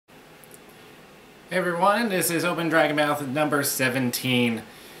Hey everyone, this is Open Dragon Mouth number 17.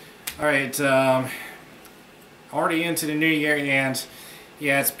 Alright, already into the new year, and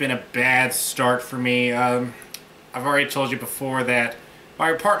yeah, it's been a bad start for me. I've already told you before that my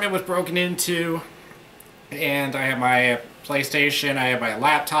apartment was broken into, and I have my PlayStation, I have my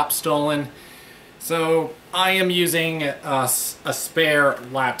laptop stolen. So I am using a spare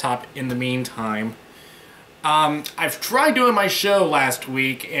laptop in the meantime. I've tried doing my show last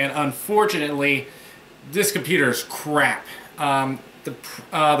week, and unfortunately, this computer is crap. The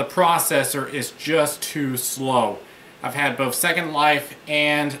processor is just too slow. I've had both Second Life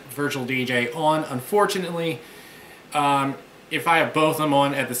and Virtual DJ on. Unfortunately, if I have both of them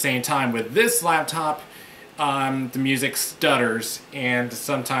on at the same time with this laptop, the music stutters, and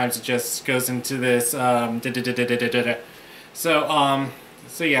sometimes it just goes into this So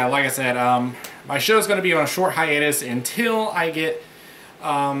yeah, like I said, my show's going to be on a short hiatus until I get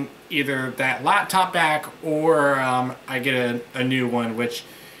either that laptop back or I get a new one, which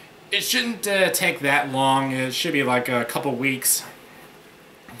it shouldn't take that long. It should be like a couple weeks.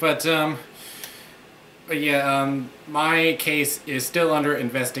 But yeah, my case is still under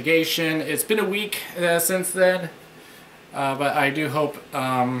investigation. It's been a week since then, but I do hope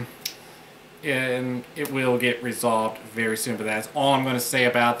and it will get resolved very soon. But that's all I'm going to say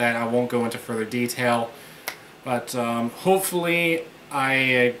about that. I won't go into further detail, but hopefully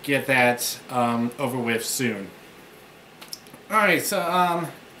I get that over with soon. Alright, so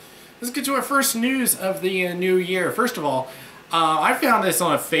let's get to our first news of the new year. First of all, I found this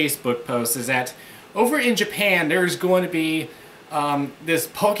on a Facebook post, is that over in Japan there's going to be this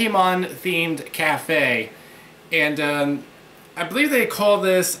Pokemon themed cafe, and I believe they call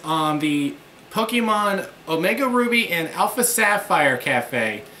this the Pokemon Omega Ruby and Alpha Sapphire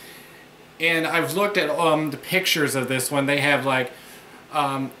Cafe. And I've looked at the pictures of this one. They have like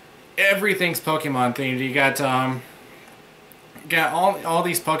everything's Pokemon themed. You got all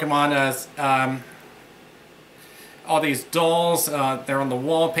these Pokemon, all these dolls. They're on the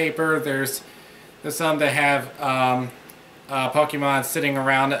wallpaper. There's some that have Pokemon sitting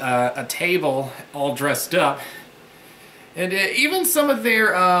around a table, all dressed up. And even some of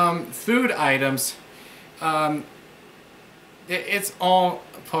their food items, it's all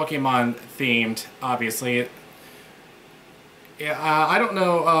Pokemon themed, obviously. I don't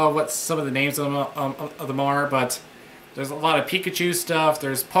know what some of the names of them are, but there's a lot of Pikachu stuff,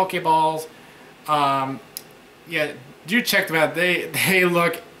 there's Pokeballs. Yeah, do check them out. They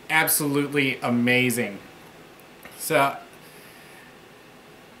look absolutely amazing. So,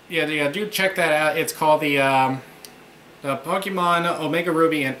 yeah, do check that out. It's called the Pokemon Omega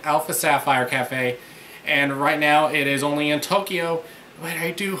Ruby and Alpha Sapphire Cafe, and right now it is only in Tokyo, but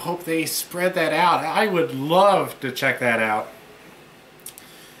I do hope they spread that out. I would love to check that out.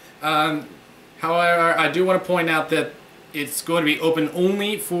 However, I do want to point out that it's going to be open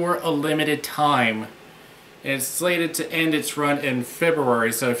only for a limited time. It's slated to end its run in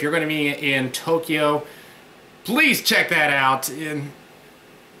February, so if you're going to be in Tokyo, please check that out.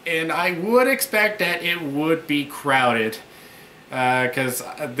 And I would expect that it would be crowded, because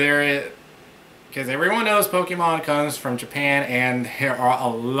everyone knows Pokemon comes from Japan, and there are a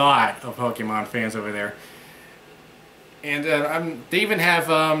lot of Pokemon fans over there. And they even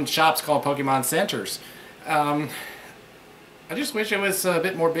have shops called Pokemon Centers. I just wish it was a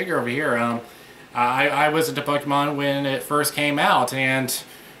bit more bigger over here. I was into Pokemon when it first came out, and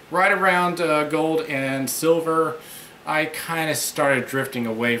right around Gold and Silver, I kind of started drifting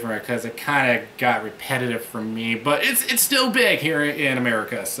away from it because it kind of got repetitive for me. But it's still big here in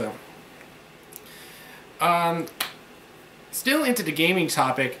America, so. Still into the gaming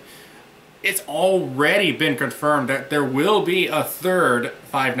topic, it's already been confirmed that there will be a third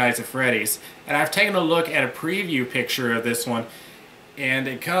Five Nights at Freddy's. And I've taken a look at a preview picture of this one, and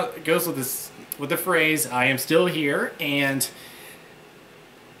it goes with the phrase, "I am still here," and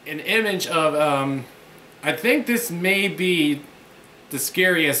an image of I think this may be the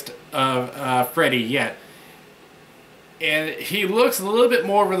scariest of Freddy yet. And he looks a little bit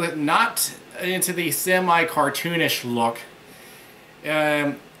more, not into the semi-cartoonish look.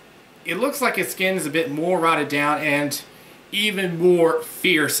 It looks like his skin is a bit more rotted down and even more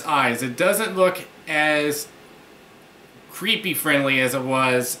fierce eyes. It doesn't look as creepy friendly as it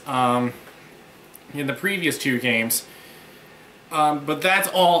was in the previous two games. But that's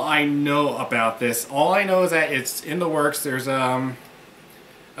all I know about this. All I know is that it's in the works. There's a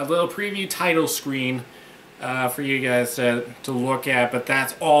little preview title screen for you guys to look at, but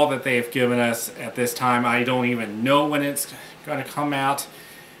that's all that they've given us at this time. I don't even know when it's going to come out.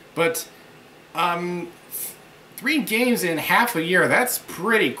 But 3 games in half a year, that's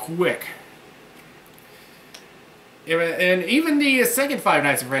pretty quick. And even the second Five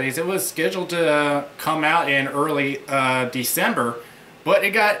Nights at Freddy's, it was scheduled to come out in early December, but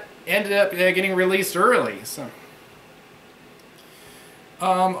it ended up getting released early. So,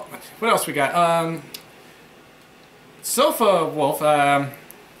 what else we got? Sofawolf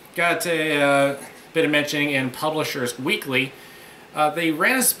got a bit of mentioning in Publishers Weekly. They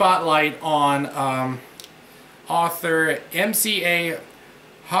ran a spotlight on author M.C.A.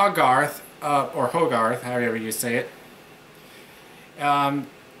 Hogarth, or Hogarth, however you say it. And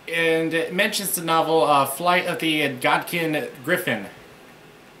it mentions the novel Flight of the Godkin Griffin.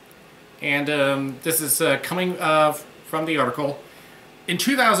 And this is coming from the article. In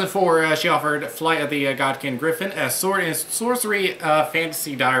 2004, she offered Flight of the Godkin Griffin, a sword and sorcery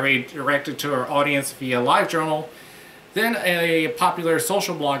fantasy diary directed to her audience via LiveJournal, then a popular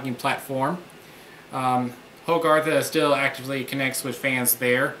social blogging platform. Hogarth still actively connects with fans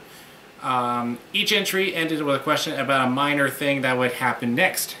there. Each entry ended with a question about a minor thing that would happen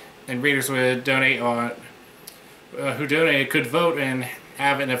next, and readers would donate who donated could vote and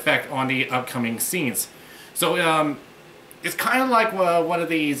have an effect on the upcoming scenes. So it's kind of like one of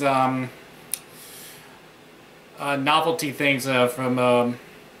these novelty things from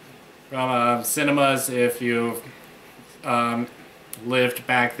cinemas, if you've lived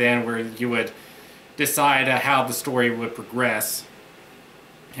back then, where you would decide how the story would progress.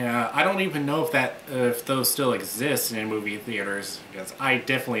 I don't even know if those still exist in movie theaters, because I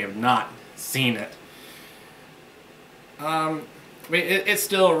definitely have not seen it. I mean, it's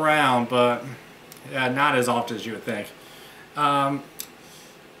still around, but not as often as you would think.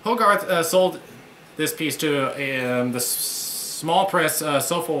 Hogarth sold this piece to the small press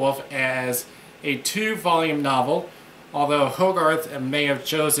Sofawolf as a 2-volume novel, although Hogarth may have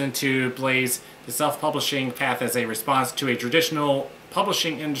chosen to blaze the self-publishing path as a response to a traditional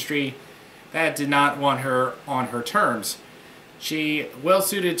publishing industry that did not want her on her terms. She well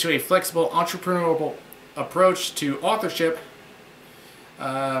suited to a flexible entrepreneurial approach to authorship,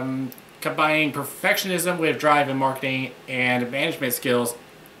 combining perfectionism with drive in marketing and management skills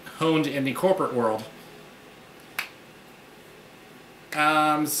honed in the corporate world.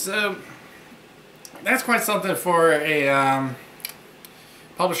 So that's quite something for a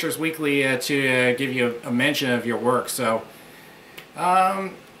Publishers Weekly to give you a mention of your work. So yeah,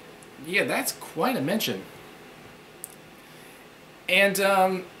 that's quite a mention. And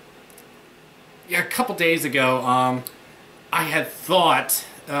yeah, a couple days ago, I had thought,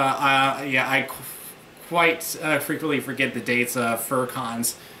 yeah, I quite frequently forget the dates of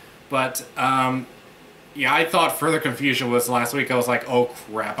FurCons, but yeah, I thought Further Confusion was last week. I was like, oh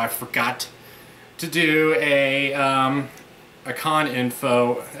crap, I forgot to do a con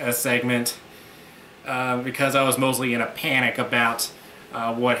info segment because I was mostly in a panic about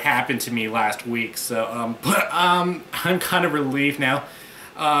what happened to me last week. So, but I'm kind of relieved now.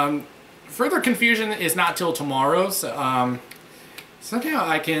 Further Confusion is not till tomorrow, so somehow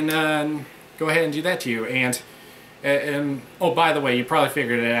I can go ahead and do that to you. And oh, by the way, you probably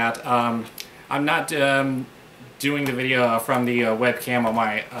figured it out. I'm not doing the video from the webcam on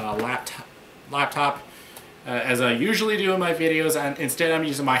my laptop as I usually do in my videos, and instead I'm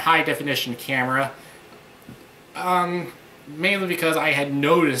using my high-definition camera. Mainly because I had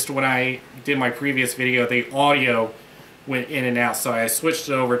noticed when I did my previous video the audio went in and out, so I switched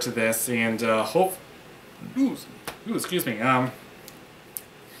it over to this, and excuse me.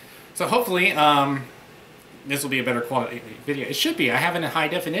 So hopefully this will be a better quality video. It should be. I have it in high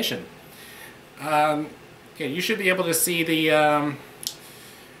definition. Okay, you should be able to see the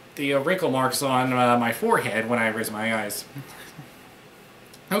wrinkle marks on my forehead when I raise my eyes.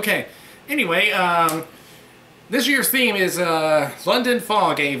 Okay. Anyway, this year's theme is London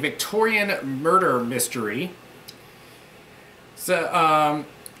Fog, a Victorian murder mystery. So,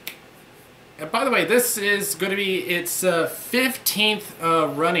 and by the way, this is going to be its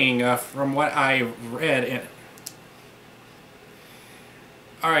 15th running from what I read.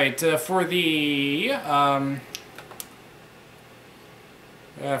 Alright, for the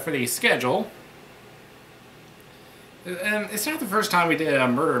schedule, it's not the first time we did a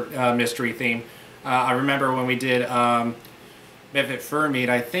murder mystery theme. I remember when we did Method Furmeat,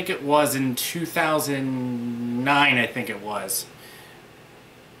 I think it was in 2009, I think it was.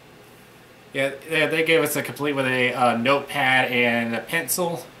 Yeah, they gave us a complete with a notepad and a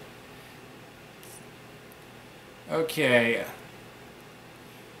pencil. Okay.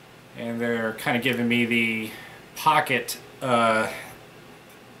 And they're kind of giving me the pocket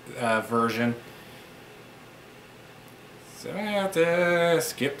version. So I have to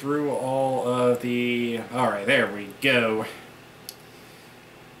skip through all of the... Alright, there we go.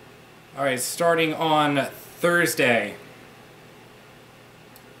 Alright, starting on Thursday.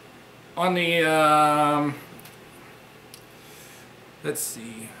 On the, let's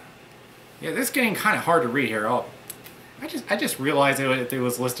see. Yeah, this is getting kind of hard to read here. Oh, I just realized it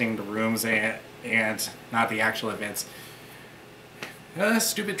was listing the rooms and not the actual events.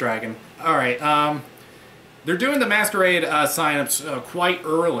 Stupid dragon. Alright, they're doing the Masquerade signups quite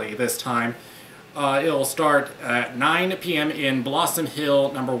early this time. It'll start at 9 p.m. in Blossom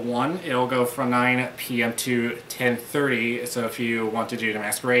Hill number 1. It'll go from 9 p.m. to 10:30. So if you want to do the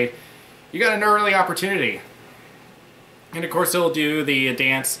Masquerade, you got an early opportunity. And of course, it'll do the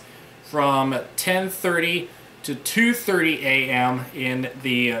dance from 10:30 to 2:30 a.m. in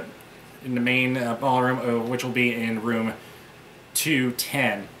the main ballroom, which will be in room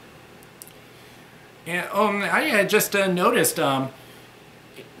 210. And I had just noticed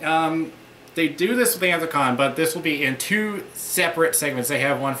they do this with the Anthrocon, but this will be in 2 separate segments. They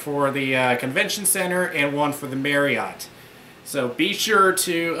have one for the Convention Center and one for the Marriott. So be sure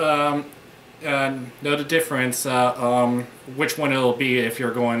to know the difference, which one it'll be if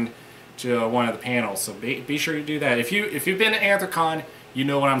you're going to one of the panels. So be sure you do that. If you've been to Anthrocon, you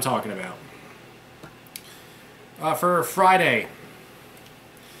know what I'm talking about. For Friday,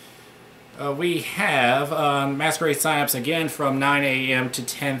 we have Masquerade signups again from 9 a.m. to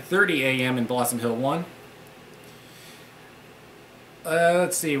 10:30 a.m. in Blossom Hill 1.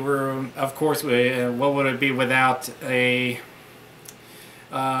 Let's see, of course, what would it be without a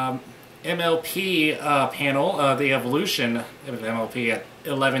MLP panel, the evolution of MLP at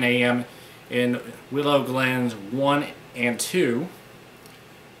 11 a.m. in Willow Glens 1 and 2.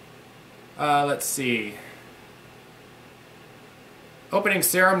 Let's see. Opening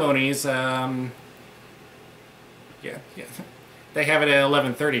ceremonies, yeah, they have it at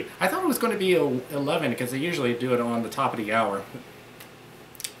 11:30. I thought it was going to be 11 because they usually do it on the top of the hour.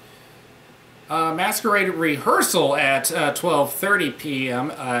 Masquerade rehearsal at 12:30 p.m.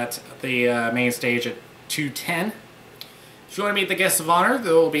 at the main stage at 2:10. If you want to meet the guests of honor,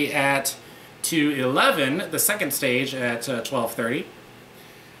 they will be at 2:11, the second stage at 12:30.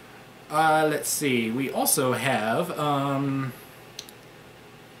 Let's see, we also have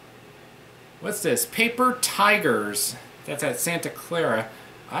what's this? Paper Tigers. That's at Santa Clara.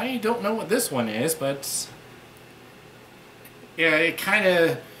 I don't know what this one is, but yeah, it kind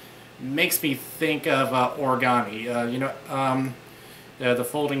of makes me think of origami. You know, the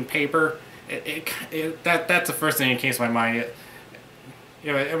folding paper. That's the first thing that came to my mind.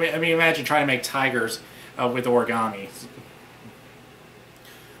 You know, I mean, imagine trying to make tigers with origami.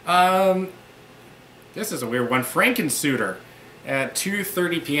 This is a weird one. Frankensuiter at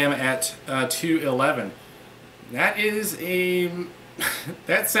 2:30 p.m. at 2:11. That is a...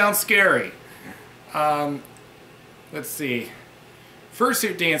 that sounds scary. Let's see.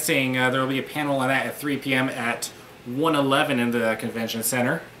 Fursuit dancing, there will be a panel on that at 3 p.m. at 1:11 in the Convention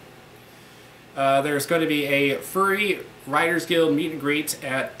Center. There's going to be a Furry Writers Guild meet and greet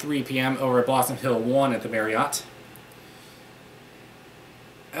at 3 p.m. over at Blossom Hill 1 at the Marriott.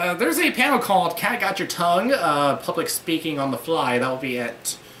 There's a panel called Cat Got Your Tongue, Public Speaking on the Fly. That will be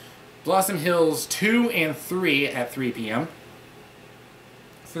at Blossom Hills 2 and 3 at 3 p.m.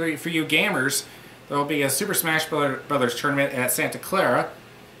 For you gamers, there will be a Super Smash Brothers tournament at Santa Clara.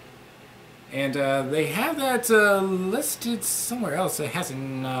 And they have that listed somewhere else. It has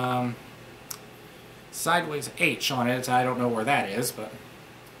an Sideways H on it. I don't know where that is, but...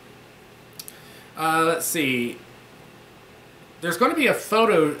 let's see. There's going to be a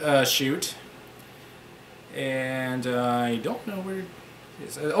photo shoot, and I don't know where it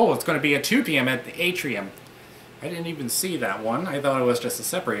is. Oh, it's going to be at 2 p.m. at the Atrium. I didn't even see that one. I thought it was just a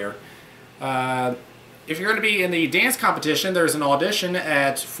separator. If you're going to be in the dance competition, there's an audition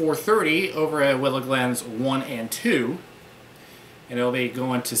at 4:30 over at Willow Glens 1 and 2, and it'll be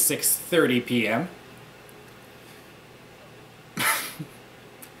going to 6:30 p.m.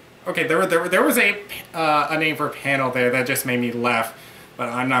 Okay, there was a name for a panel there that just made me laugh, but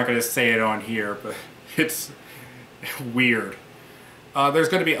I'm not going to say it on here, but it's weird. There's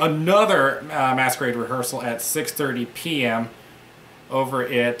going to be another Masquerade rehearsal at 6:30 p.m. over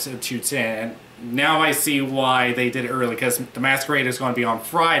at 210. And now I see why they did it early, because the Masquerade is going to be on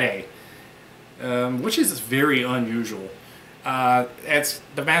Friday, which is very unusual. The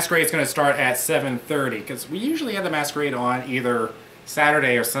Masquerade is going to start at 7:30, because we usually have the Masquerade on either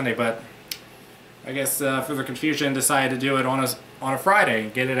Saturday or Sunday, but I guess for the confusion decided to do it on a Friday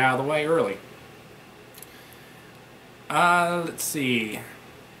and get it out of the way early. Let's see.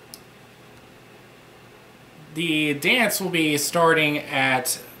 The dance will be starting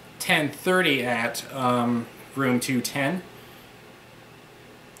at 10:30 at room 210.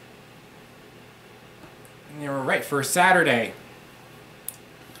 Alright, for Saturday,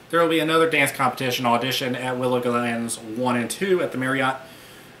 there will be another dance competition audition at Willow Glens 1 and 2 at the Marriott.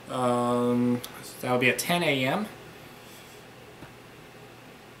 That will be at 10 a.m.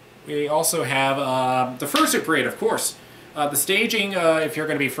 We also have the fursuit parade, of course. The staging, if you're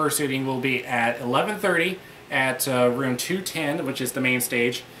going to be fursuiting, will be at 11:30 at room 210, which is the main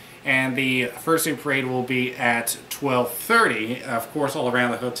stage. And the fursuit parade will be at 12:30, of course, all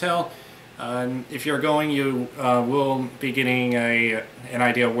around the hotel. If you're going, you will be getting an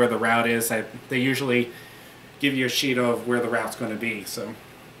idea of where the route is. They usually give you a sheet of where the route's going to be. So,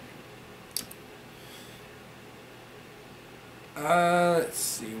 let's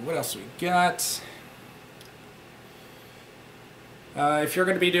see, what else we got? If you're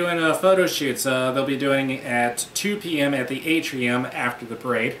going to be doing photo shoots, they'll be doing it at 2 p.m. at the atrium after the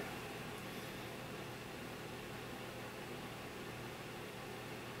parade.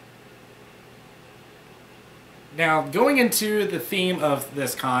 Now, going into the theme of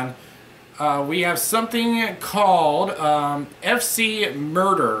this con, we have something called FC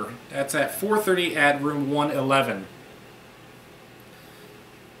Murder. That's at 4:30 at room 111.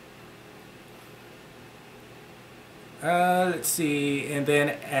 Let's see, and then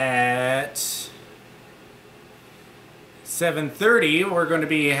at 7:30 we're going to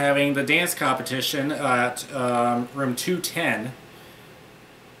be having the dance competition at room 210.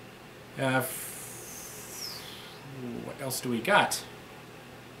 What else do we got?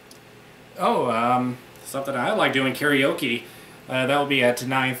 Oh, something I like doing, karaoke. That will be at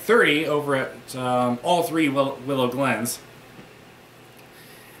 9:30 over at all three Willow Glens.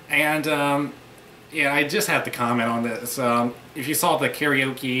 And yeah, I just have to comment on this. If you saw the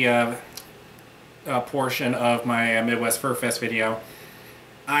karaoke portion of my Midwest Fur Fest video,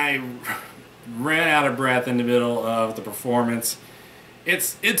 I ran out of breath in the middle of the performance.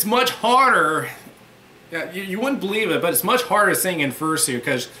 It's much harder. Yeah, you wouldn't believe it, but it's much harder to sing in fursuit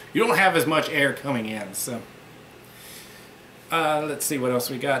because you don't have as much air coming in. So, let's see what else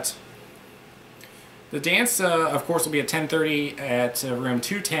we got. The dance, of course, will be at 10:30 at room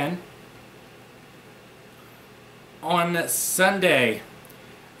 210. On Sunday,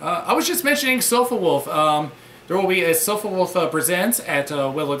 I was just mentioning Sofawolf. There will be a Sofawolf Presents at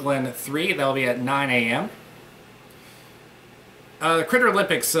Willow Glen 3. That will be at 9 a.m. The Critter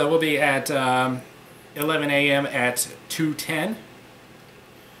Olympics will be at 11 a.m. at 2:10.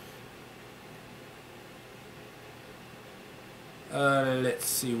 Let's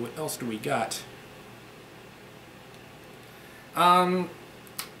see, what else do we got?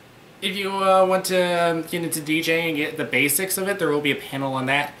 If you want to get into DJing and get the basics of it, there will be a panel on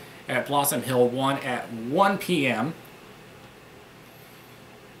that at Blossom Hill 1 at 1 p.m.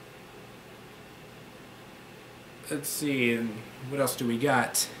 Let's see, what else do we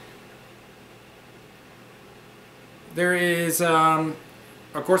got? There is, of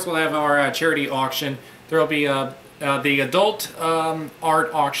course, we'll have our charity auction. There will be the adult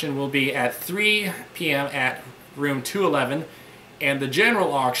art auction will be at 3 p.m. at room 211, and the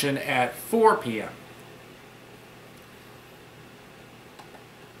general auction at 4 p.m.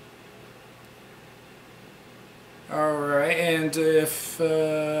 All right, and if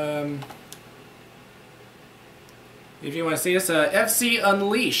you want to see this, FC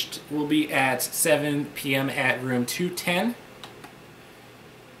Unleashed will be at 7 p.m. at room 210.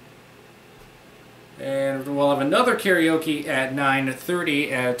 And we'll have another karaoke at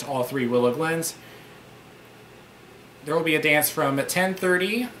 9:30 at all three Willow Glens. There will be a dance from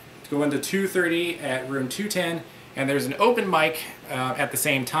 10:30 to go into 2:30 at room 210. And there's an open mic at the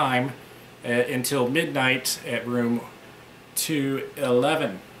same time until midnight at room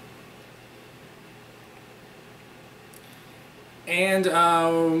 211. And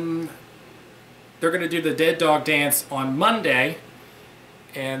they're going to do the Dead Dog Dance on Monday,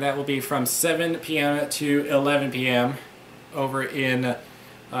 and that will be from 7 p.m. to 11 p.m. over in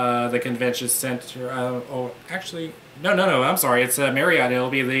the convention center. Oh, actually, no, I'm sorry. It's Marriott. It'll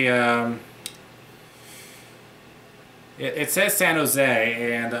be the... It says San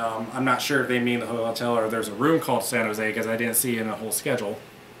Jose, and I'm not sure if they mean the hotel or there's a room called San Jose because I didn't see it in the whole schedule.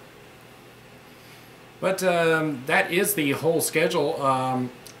 But that is the whole schedule,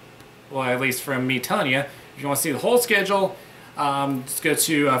 well, at least from me telling you. If you want to see the whole schedule, just go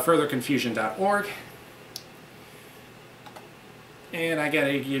to furtherconfusion.org. And I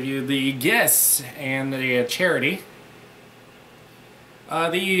gotta give you the guests and the charity.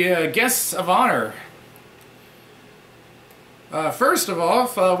 The guests of honor. First of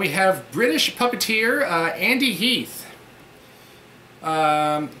all, we have British puppeteer Andy Heath.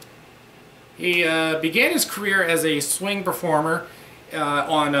 He began his career as a swing performer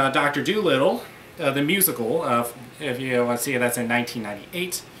on Dr. Dolittle. the musical. If you want to see it, that's in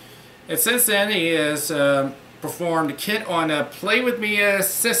 1998. And since then, he has performed Kit on Play With Me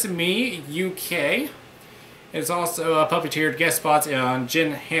Sesame UK. It's also puppeteered guest spots on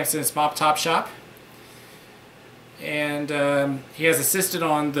Jim Henson's Mop Top Shop. And he has assisted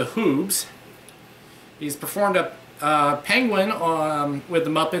on The Hoobs. He's performed a Penguin with the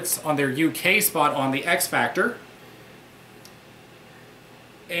Muppets on their UK spot on The X Factor.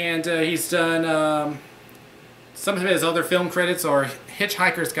 And he's done some of his other film credits are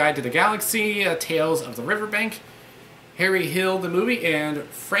Hitchhiker's Guide to the Galaxy, Tales of the Riverbank, Harry Hill the movie, and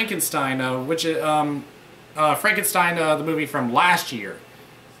Frankenstein, Frankenstein the movie from last year.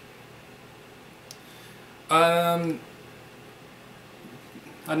 Another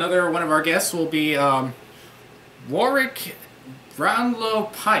one of our guests will be Warwick Brownlow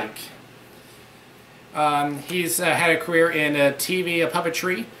Pike. He's had a career in TV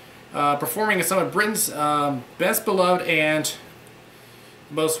puppetry, performing in some of Britain's best beloved and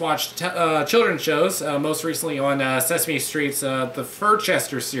most watched children's shows, most recently on Sesame Street's The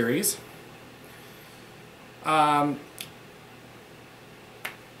Furchester series.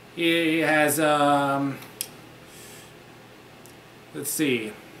 He has, let's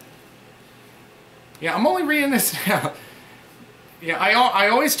see. Yeah, I'm only reading this now. Yeah, I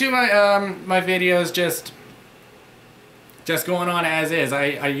always do my my videos just going on as is.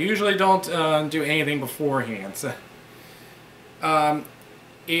 I usually don't do anything beforehand. So,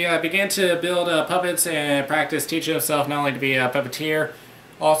 he began to build puppets and practice teaching himself not only to be a puppeteer,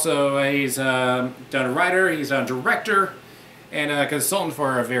 also he's done a writer, he's done a director, and a consultant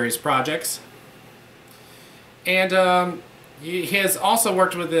for various projects. And he has also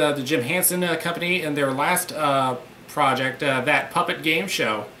worked with the Jim Henson Company in their last project, That Puppet Game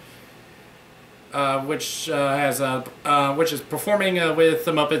Show, which is performing with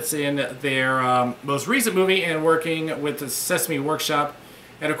the Muppets in their most recent movie and working with the Sesame Workshop,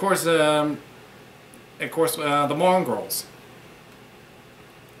 and of course the Mongrels.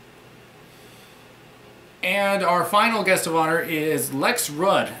 And our final guest of honor is Lex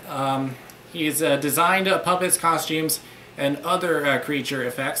Rudd. He's designed puppets, costumes, and other creature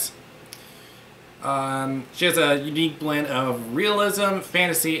effects. She has a unique blend of realism,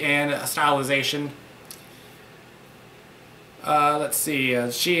 fantasy, and stylization. Let's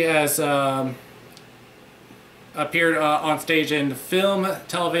see, she has appeared on stage in film,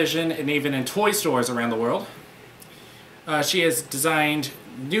 television, and even in toy stores around the world. She has designed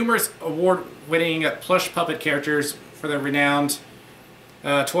numerous award-winning plush puppet characters for the renowned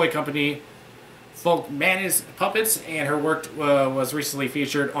toy company Folk Manus Puppets, and her work was recently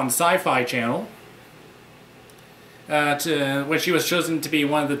featured on Sci-Fi Channel. When she was chosen to be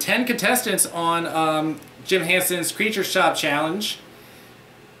one of the 10 contestants on Jim Henson's Creature Shop Challenge.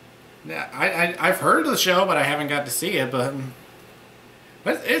 I've heard of the show, but I haven't got to see it, but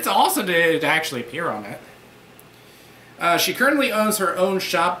it's awesome to actually appear on it. She currently owns her own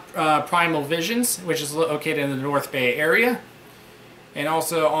shop, Primal Visions, which is located in the North Bay area, and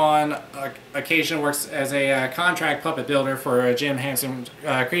also on occasion works as a contract puppet builder for Jim Henson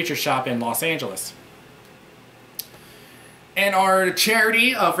Creature Shop in Los Angeles. And our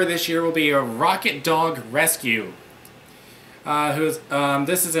charity for this year will be a Rocket Dog Rescue.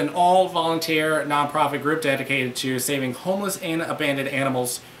 This is an all-volunteer nonprofit group dedicated to saving homeless and abandoned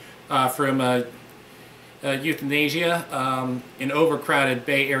animals from euthanasia in overcrowded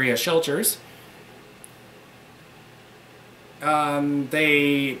Bay Area shelters.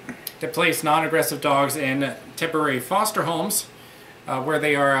 They place non-aggressive dogs in temporary foster homes where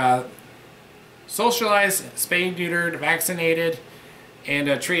they are socialized, spayed, neutered, vaccinated,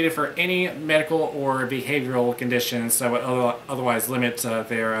 and treated for any medical or behavioral conditions that would otherwise limit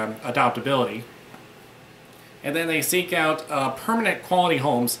their adoptability. And then they seek out permanent quality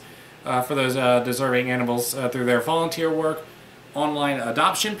homes for those deserving animals through their volunteer work, online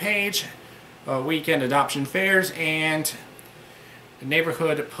adoption page, weekend adoption fairs, and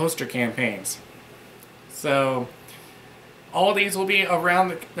neighborhood poster campaigns. So all these will be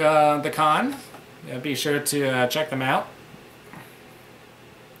around the con. Be sure to check them out.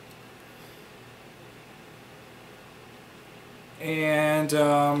 And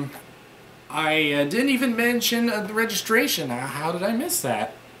I didn't even mention the registration. How did I miss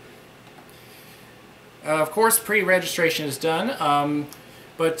that? Of course, pre-registration is done.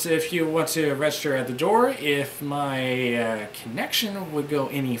 But if you want to register at the door, if my connection would go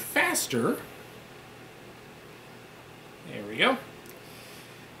any faster, there we go.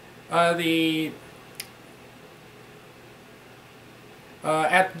 At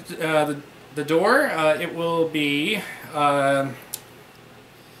the door, it will be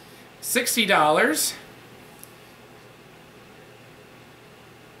 $60.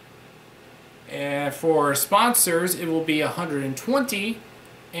 And for sponsors, it will be $120,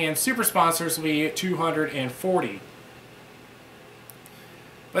 and super sponsors will be $240.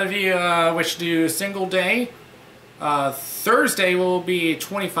 But if you wish to do a single day, Thursday will be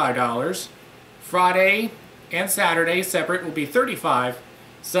 $25. Friday and Saturday separate will be $35.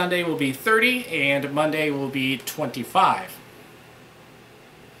 Sunday will be $30, and Monday will be $25.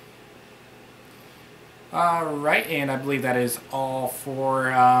 Alright, and I believe that is all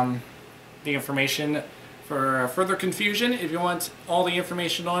for the information. For further confusion, if you want all the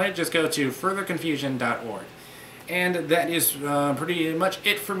information on it, just go to furtherconfusion.org. And that is pretty much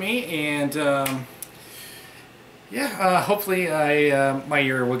it for me, and yeah, hopefully my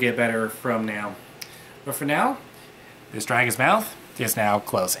ear will get better from now. But for now, this Dragon's Mouth is now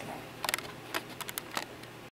closing.